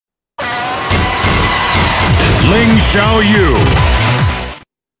Xiaoyu.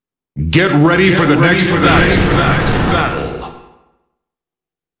 Get ready for the next battle.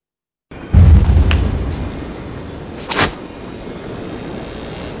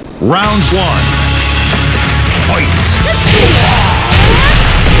 Round 1. Fight.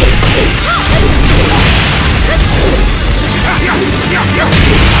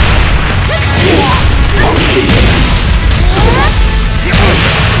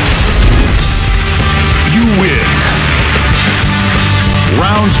 You win.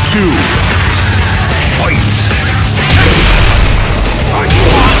 Round 2. Fight.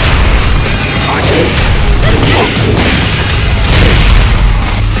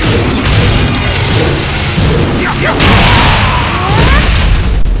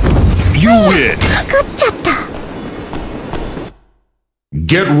 You win.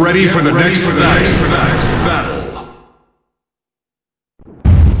 Get ready for the next battle.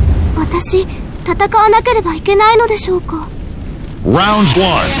 私、戦わなければいけないのでしょうか? Round 1.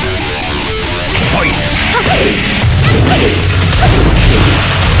 Fight.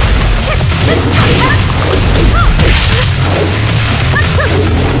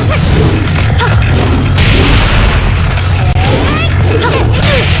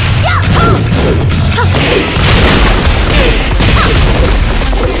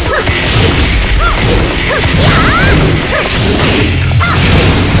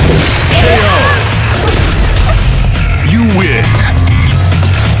 You win.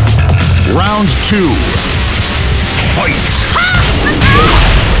 Round 2. Fight.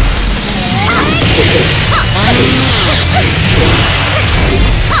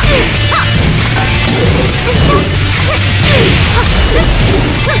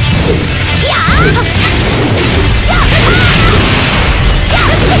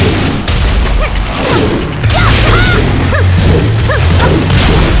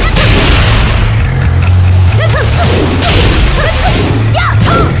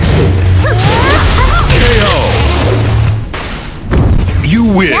 You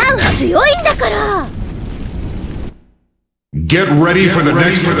win. Get ready for the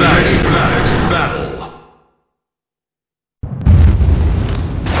next battle.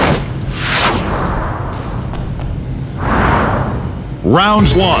 Round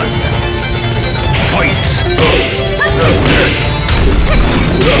 1. Fight.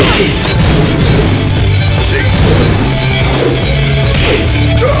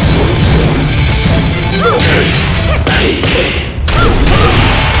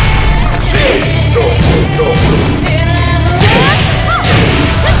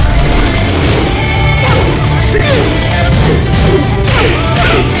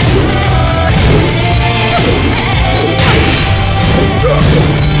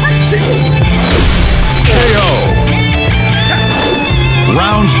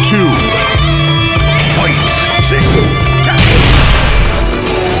 Round 2. Fight.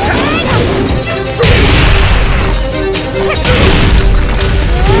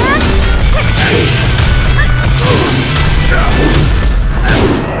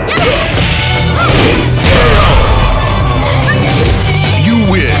 You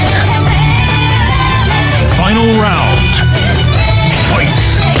win. Final round. Fight.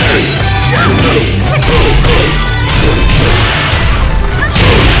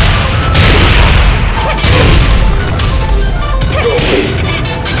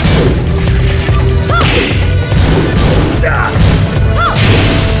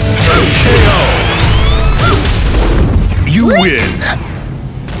 You win.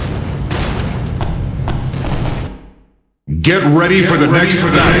 Get ready for the next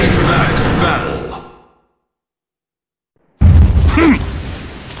battle.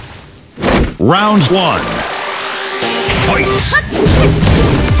 Round 1. Fight.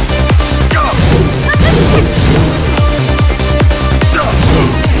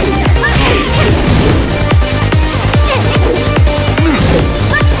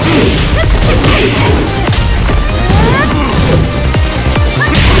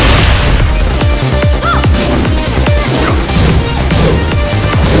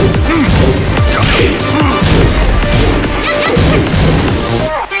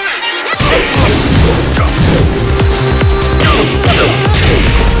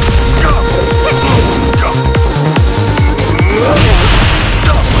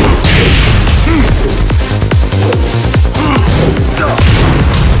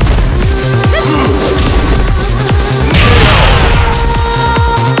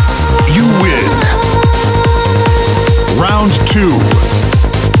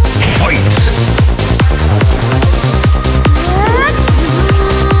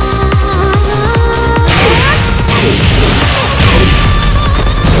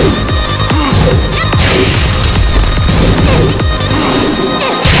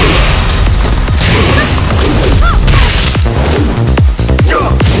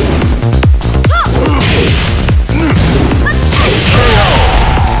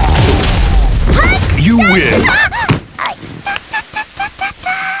 win.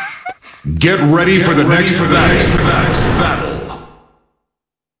 Get ready for the next battle.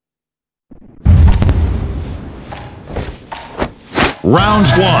 Round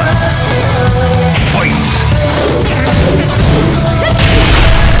 1. Fight!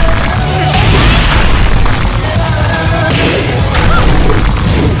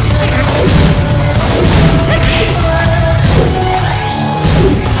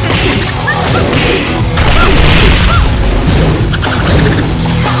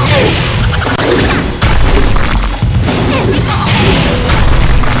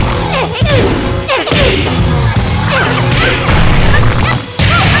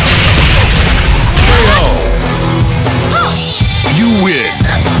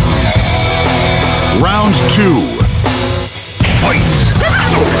 Round 2. Fight!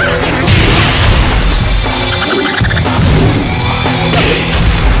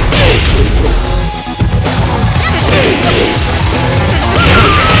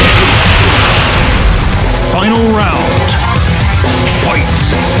 Final round. Fight!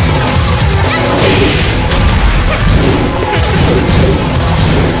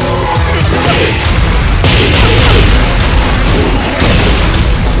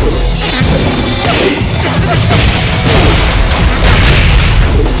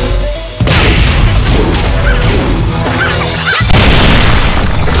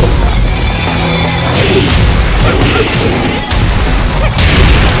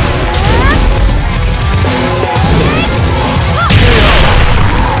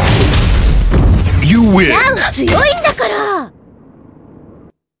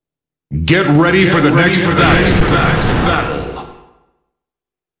 Get ready for the next battle.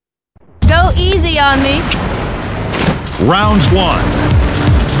 Go easy on me. Round 1.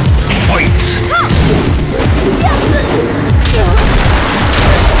 Fight!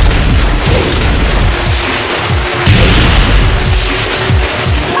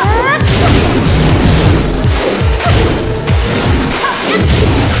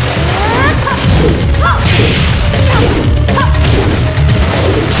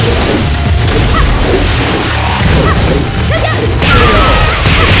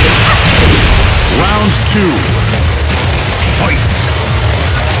 Round 2. Fight!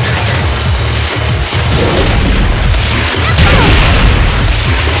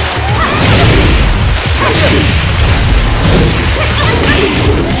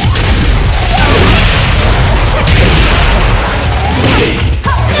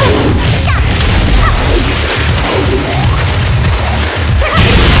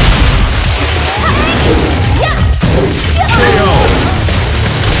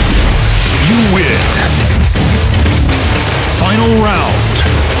 Final round.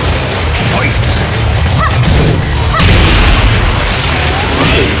 Fight!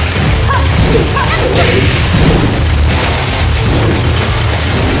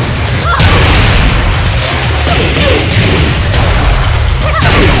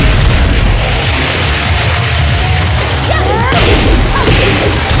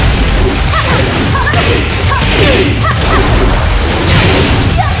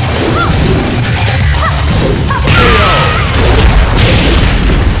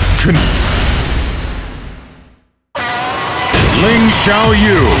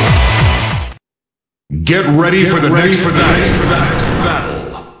 Xiaoyu. Get ready for the next battle.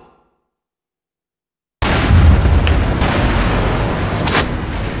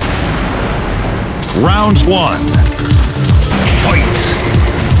 Round 1. Fight!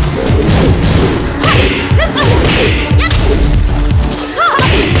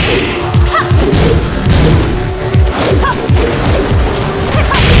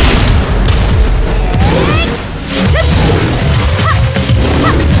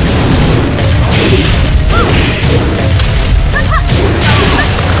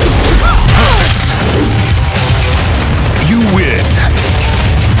 You win.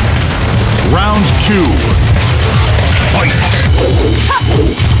 Round 2.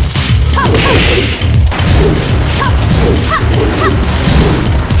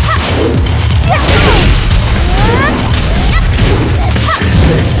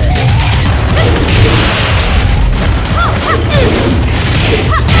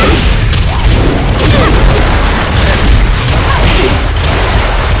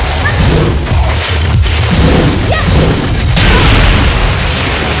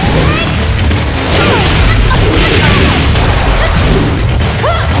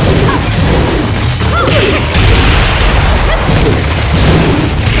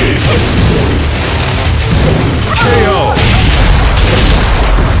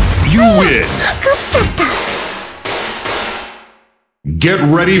 Get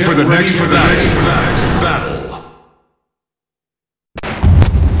ready for the next battle.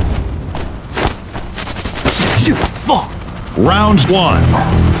 Round 1.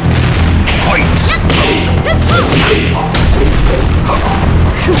 Fight!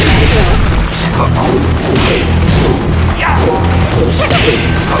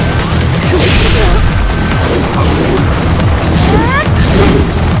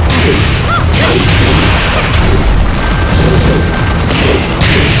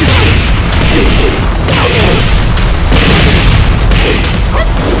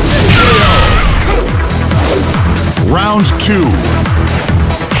 Round 2.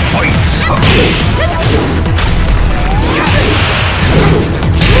 Fight!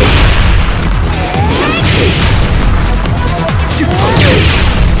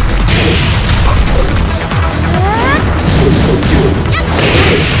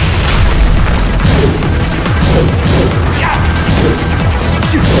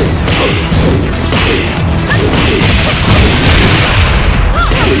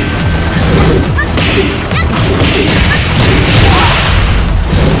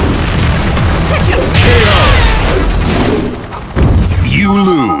 You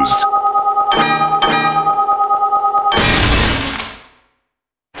lose.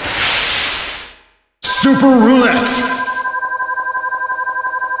 Super Roulette.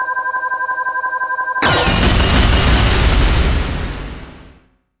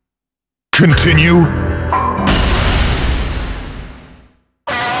 Continue.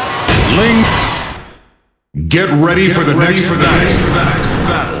 Link. Get ready for the next battle.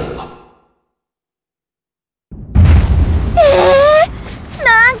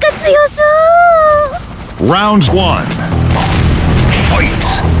 なんか強そう。 Round 1. Fight.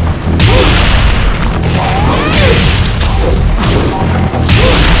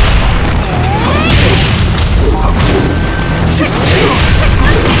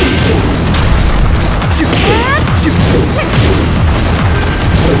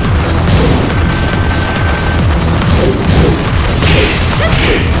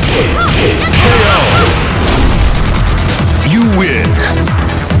 You win.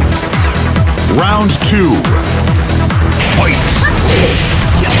 Round 2. Fight.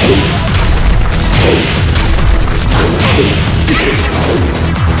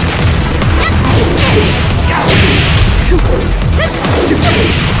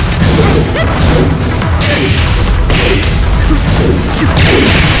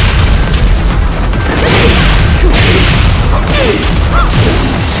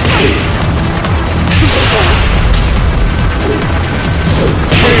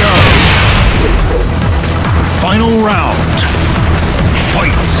 Final round.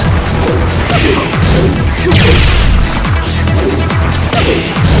 Fight.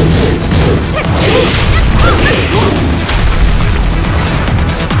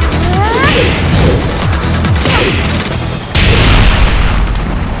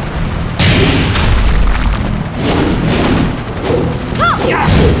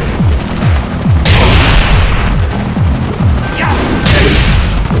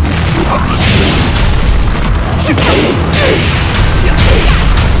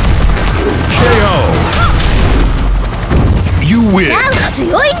 You win.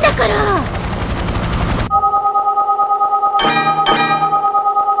 強いんだから。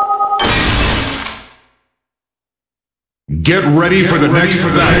 Get ready for the next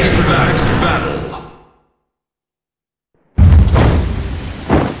battle.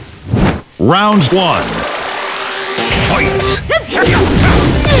 Round 1. Fight.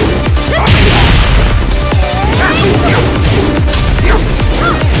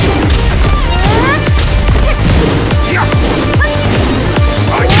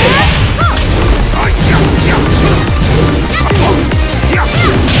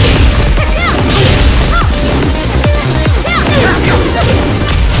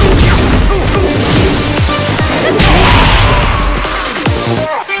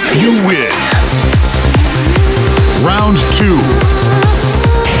 You win. Round 2.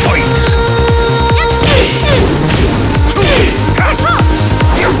 Fight.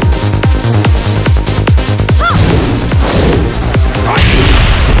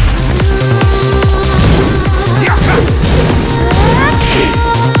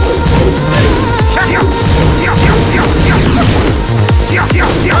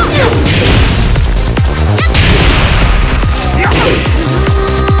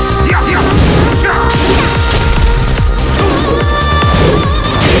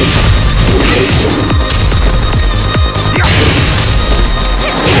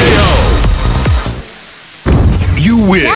 You win.